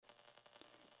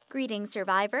Greetings,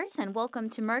 survivors, and welcome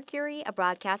to Mercury, a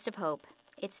broadcast of hope.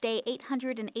 It's day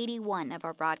 881 of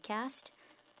our broadcast.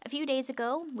 A few days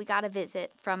ago, we got a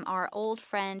visit from our old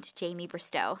friend, Jamie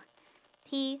Bristow.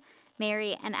 He,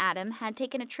 Mary, and Adam had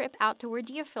taken a trip out to where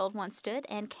Deerfield once stood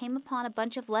and came upon a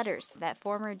bunch of letters that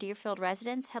former Deerfield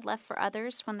residents had left for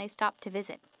others when they stopped to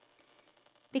visit.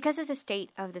 Because of the state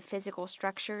of the physical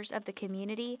structures of the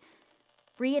community,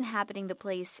 re-inhabiting the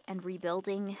place and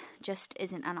rebuilding just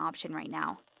isn't an option right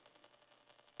now.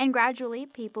 And gradually,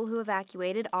 people who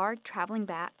evacuated are traveling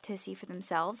back to see for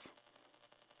themselves.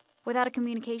 Without a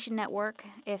communication network,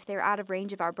 if they're out of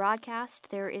range of our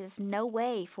broadcast, there is no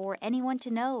way for anyone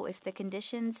to know if the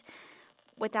conditions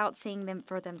without seeing them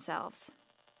for themselves.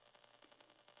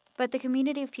 But the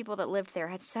community of people that lived there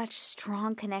had such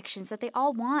strong connections that they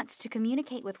all want to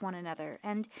communicate with one another.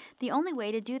 And the only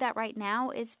way to do that right now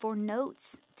is for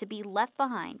notes to be left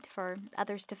behind for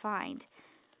others to find.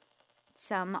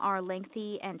 Some are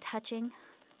lengthy and touching,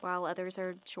 while others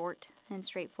are short and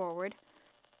straightforward.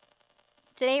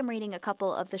 Today I'm reading a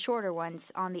couple of the shorter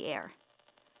ones on the air.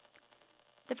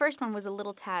 The first one was a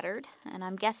little tattered, and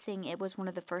I'm guessing it was one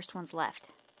of the first ones left.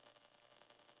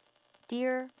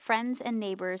 Dear friends and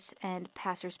neighbors and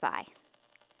passersby,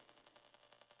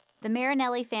 the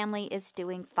Marinelli family is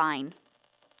doing fine.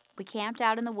 We camped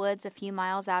out in the woods a few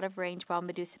miles out of range while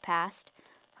Medusa passed,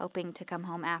 hoping to come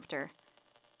home after.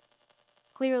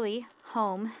 Clearly,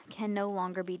 home can no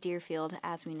longer be Deerfield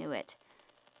as we knew it.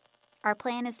 Our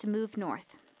plan is to move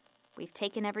north. We've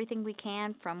taken everything we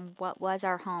can from what was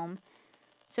our home,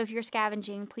 so if you're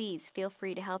scavenging, please feel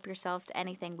free to help yourselves to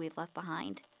anything we've left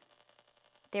behind.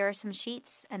 There are some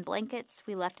sheets and blankets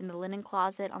we left in the linen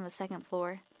closet on the second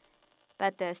floor,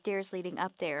 but the stairs leading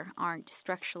up there aren't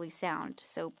structurally sound,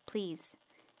 so please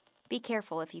be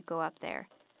careful if you go up there.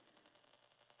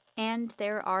 And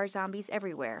there are zombies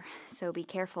everywhere, so be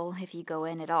careful if you go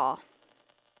in at all.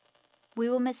 We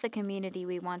will miss the community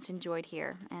we once enjoyed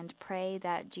here, and pray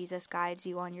that Jesus guides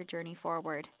you on your journey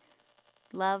forward.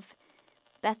 Love,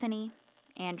 Bethany,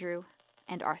 Andrew,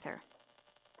 and Arthur.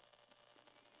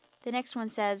 The next one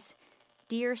says,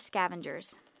 Dear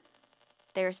scavengers,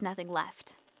 there's nothing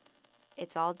left.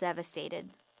 It's all devastated.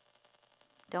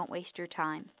 Don't waste your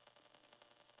time.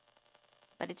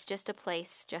 But it's just a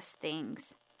place, just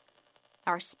things.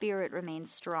 Our spirit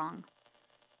remains strong.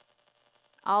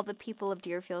 All the people of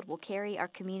Deerfield will carry our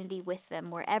community with them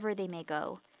wherever they may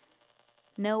go.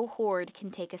 No horde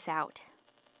can take us out.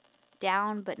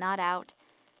 Down but not out,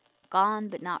 gone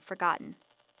but not forgotten.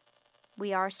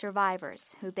 We are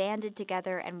survivors who banded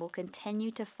together and will continue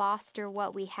to foster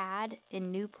what we had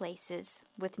in new places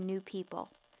with new people.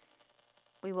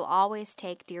 We will always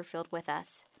take Deerfield with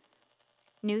us.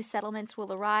 New settlements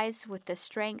will arise with the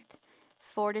strength,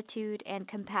 fortitude, and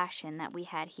compassion that we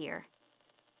had here.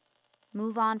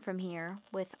 Move on from here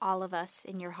with all of us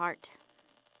in your heart.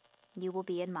 You will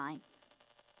be in mine.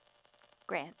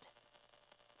 Grant.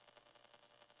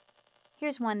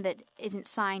 Here's one that isn't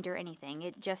signed or anything.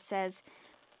 It just says,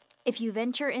 if you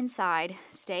venture inside,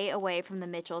 stay away from the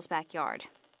Mitchell's backyard.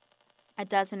 A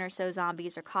dozen or so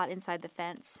zombies are caught inside the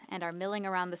fence and are milling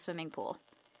around the swimming pool.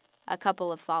 A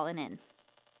couple have fallen in.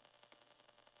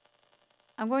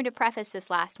 I'm going to preface this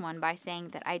last one by saying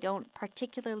that I don't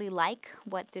particularly like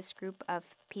what this group of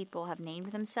people have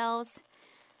named themselves.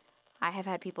 I have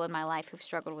had people in my life who've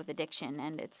struggled with addiction,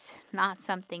 and it's not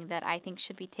something that I think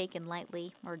should be taken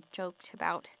lightly or joked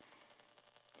about.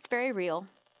 It's very real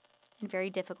and very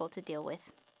difficult to deal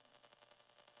with.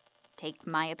 Take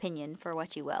my opinion for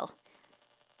what you will.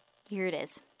 Here it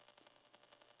is.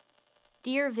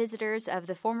 Dear visitors of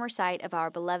the former site of our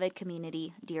beloved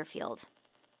community, Deerfield.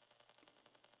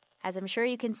 As I'm sure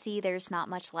you can see, there's not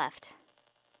much left.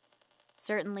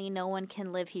 Certainly no one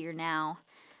can live here now,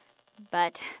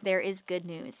 but there is good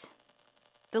news.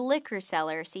 The liquor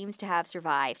cellar seems to have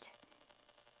survived.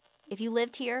 If you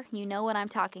lived here, you know what I'm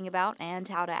talking about and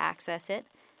how to access it.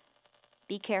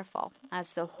 Be careful,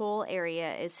 as the whole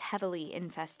area is heavily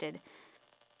infested,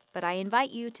 but I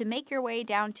invite you to make your way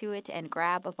down to it and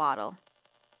grab a bottle.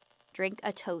 Drink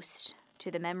a toast to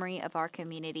the memory of our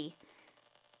community.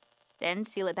 Then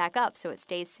seal it back up so it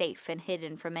stays safe and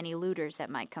hidden from any looters that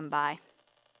might come by.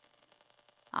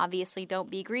 Obviously,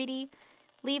 don't be greedy.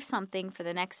 Leave something for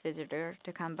the next visitor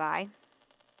to come by.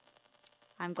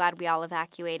 I'm glad we all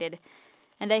evacuated,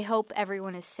 and I hope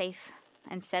everyone is safe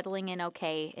and settling in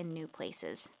okay in new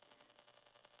places.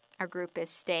 Our group is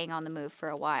staying on the move for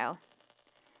a while.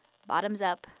 Bottoms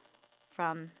up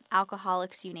from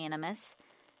Alcoholics Unanimous,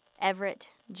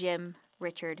 Everett, Jim,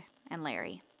 Richard, and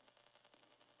Larry.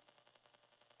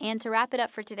 And to wrap it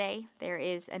up for today, there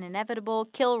is an inevitable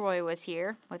Kilroy was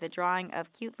here with a drawing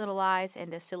of cute little eyes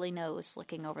and a silly nose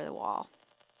looking over the wall.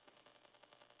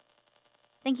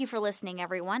 Thank you for listening,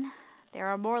 everyone. There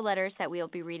are more letters that we'll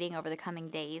be reading over the coming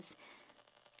days.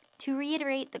 To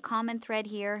reiterate the common thread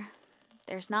here,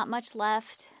 there's not much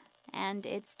left, and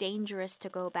it's dangerous to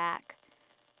go back.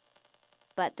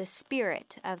 But the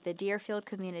spirit of the Deerfield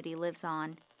community lives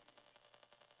on.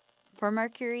 For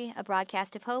Mercury, a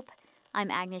broadcast of hope, I'm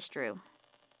Agnes Drew.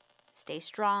 Stay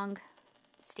strong,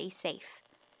 stay safe,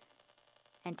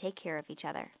 and take care of each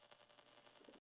other.